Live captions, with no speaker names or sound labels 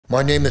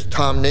My name is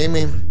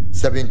Naemi.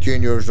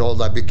 17 years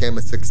old, I became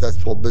a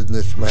successful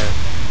businessman.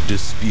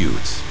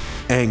 Disputes,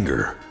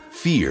 anger,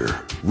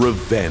 fear,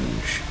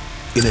 revenge.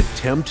 An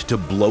attempt to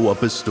blow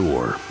up a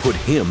store put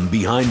him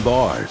behind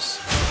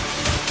bars.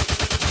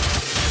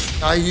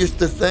 I used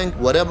to think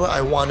whatever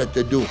I wanted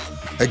to do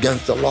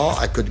against the law,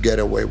 I could get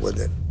away with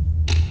it.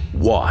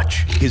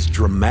 Watch his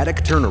dramatic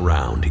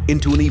turnaround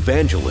into an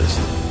evangelist,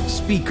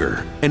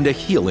 speaker, and a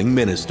healing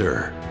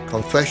minister.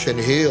 Confession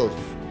heals.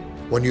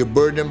 When you're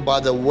burdened by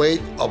the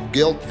weight of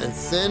guilt and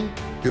sin,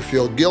 you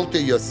feel guilty,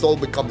 your soul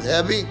becomes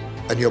heavy,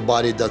 and your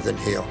body doesn't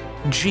heal.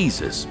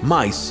 Jesus,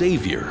 My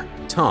Savior,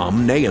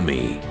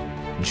 Naemi.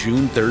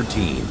 June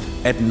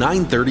 13th at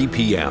 9:30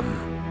 p.m.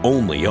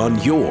 only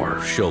on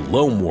your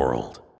Shalom World.